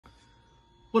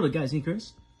What up guys, it's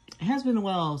Chris. It has been a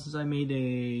while since I made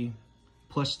a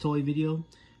plush toy video,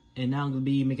 and now I'm going to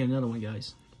be making another one,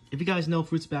 guys. If you guys know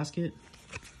Fruits Basket,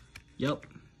 yep.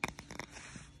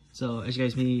 So as you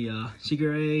guys meet,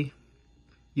 Shigure,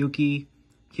 Yuki,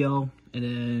 Kyo, and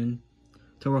then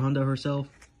Tohru Honda herself.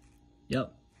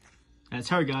 Yep, that's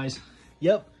her, guys.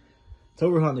 Yep,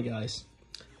 Tohru Honda, guys.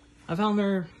 I found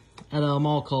her at a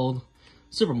mall called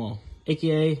Supermall,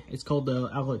 aka it's called the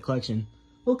Outlet Collection.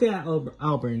 Look at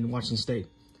Albert in Washington State.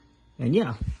 And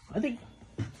yeah, I think,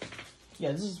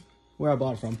 yeah, this is where I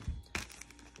bought it from.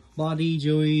 Body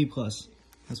Jewelry Plus.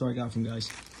 That's where I got it from,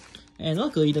 guys. And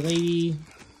luckily, the lady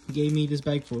gave me this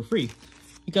bag for free.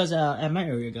 Because at my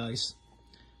area, guys,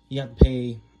 you have to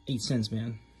pay 8 cents,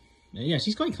 man. And yeah,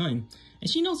 she's quite kind. And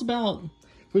she knows about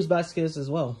Fruits Baskets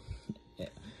as well.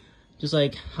 Just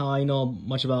like how I know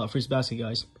much about Fruits Basket,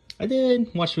 guys. I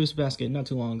did watch Fruits Basket not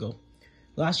too long ago.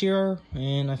 Last year,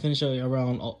 and I finished it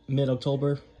around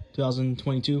mid-October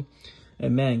 2022.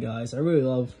 And man, guys, I really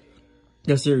love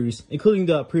the series, including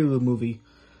the prelude movie.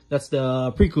 That's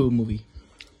the prequel movie.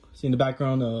 See in the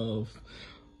background of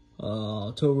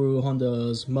Tohru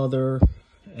Honda's mother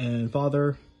and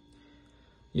father.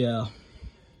 Yeah,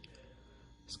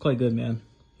 it's quite good, man.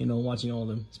 You know, watching all of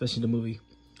them, especially the movie.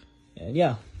 And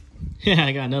yeah, yeah,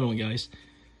 I got another one, guys.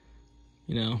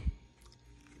 You know,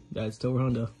 that's Tohru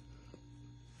Honda.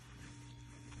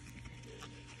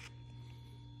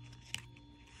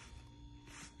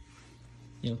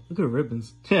 Yeah, look at the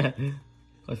ribbons.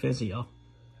 Quite fancy, y'all.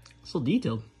 So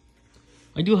detailed.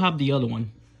 I do have the other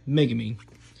one, Megami.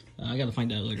 I gotta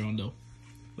find that later on, though.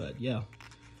 But yeah,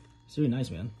 it's really nice,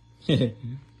 man. Yeah,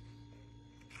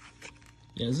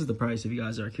 this is the price if you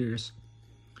guys are curious.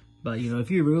 But, you know, if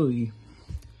you really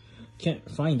can't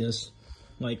find this,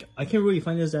 like, I can't really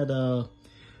find this at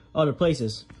other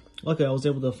places. Luckily, I was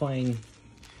able to find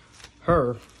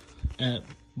her at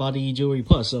Body Jewelry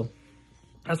Plus, so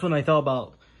that's when I thought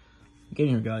about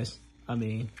getting her, guys. I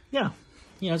mean, yeah,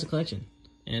 it's a collection.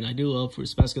 And I do love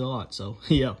Fruits Basket a lot, so,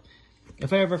 yeah.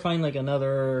 If I ever find, like,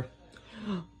 another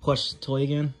plush toy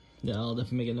again, then I'll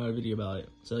definitely make another video about it.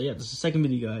 So, yeah, this is the second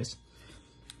video, guys.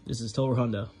 This is Tohru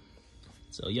Honda.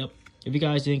 So, yep. If you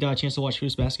guys didn't got a chance to watch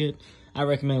Fruits Basket, I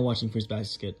recommend watching Fruits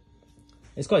Basket.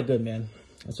 It's quite good, man.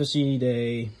 Especially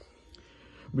they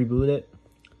rebooted it.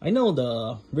 I know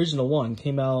the original one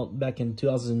came out back in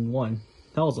 2001.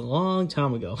 That was a long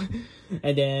time ago.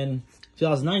 And then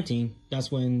 2019,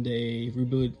 that's when they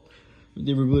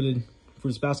rebooted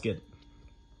Fruits Basket.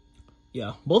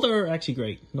 Yeah, both are actually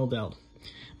great, no doubt.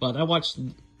 But I watched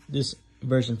this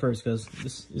version first because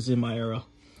this is in my era.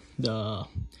 The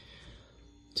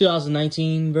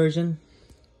 2019 version.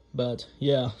 But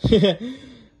yeah.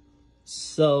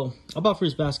 So about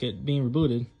Fruits Basket being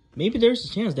rebooted, maybe there's a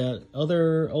chance that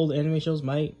other old anime shows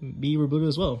might be rebooted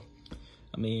as well.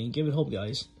 I mean, give it hope,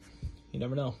 guys. You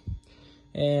never know.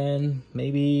 And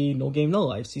maybe No Game No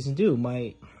Life Season 2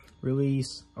 might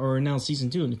release or announce Season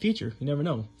 2 in the future. You never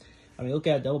know. I mean, look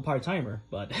at Double Part Timer.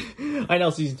 But I know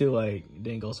Season 2 like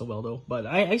didn't go so well, though. But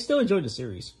I still enjoyed the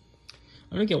series.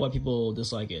 I don't get why people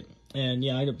dislike it. And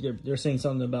yeah, they're saying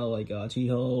something about like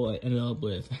Chiho ended up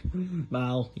with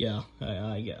Mao. Yeah,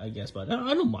 I guess, but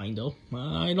I don't mind though.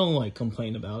 I don't like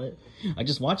complain about it. I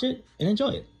just watch it and enjoy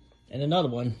it. And another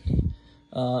one,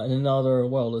 in another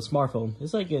world, a smartphone.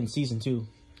 It's like in Season 2.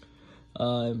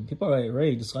 People are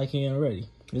already disliking it already.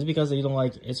 It's because they don't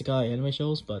like isekai anime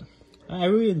shows, but I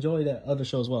really enjoy that other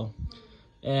show as well.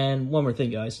 And one more thing,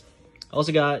 guys. I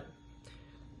also got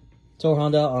Tohru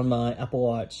Honda on my Apple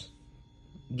Watch.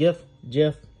 GIF.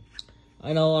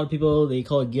 I know a lot of people, they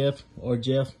call it GIF or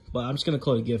GIF, but I'm just going to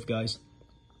call it GIF, guys.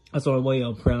 That's the way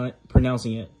of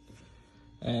pronouncing it.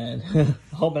 And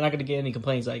I hope I'm not going to get any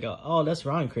complaints like, oh, that's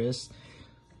wrong, Chris.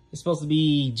 It's supposed to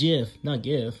be GIF, not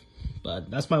GIF. But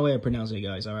that's my way of pronouncing it,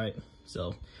 guys, alright?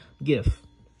 So, GIF.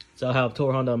 So I have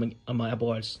Tohru Honda on my Apple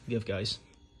Watch GIF, guys.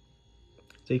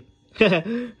 See?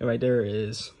 And right there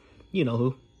is, you know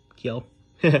who, Kyo.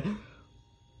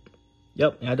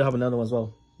 Yep, and I do have another one as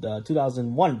well. The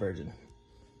 2001 version.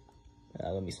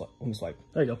 Let me swipe.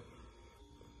 There you go.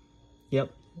 Yep,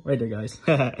 right there, guys.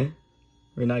 Very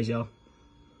nice, y'all.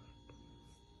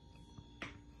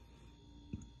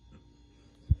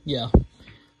 Yeah.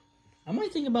 I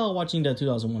might think about watching the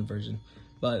 2001 version.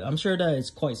 But I'm sure that it's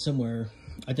quite similar,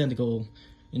 identical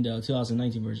in the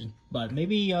 2019 version. But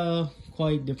maybe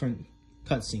quite different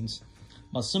cutscenes.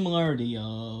 But similar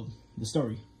the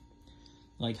story.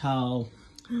 Like how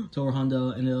Tohru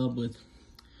Honda ended up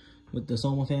with the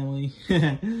Soma family,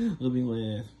 living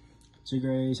with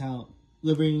Shigure's house,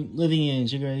 living in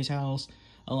Shigure's house,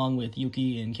 along with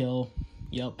Yuki and Kyo.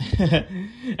 Yep.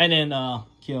 And then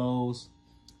Kyo's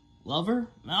lover.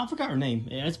 I forgot her name.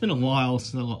 Yeah, it's been a while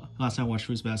since the last time I watched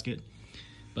Fruits Basket.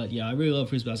 But yeah, I really love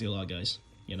Fruits Basket a lot, guys.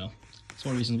 You know, it's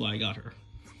one of the reasons why I got her.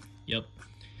 Yep.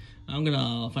 I'm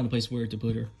gonna find a place where to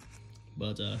put her.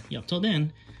 But yeah, till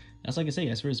then, that's all I can say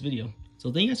guys for this video.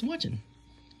 So thank you guys for watching.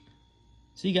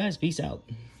 See you guys. Peace out.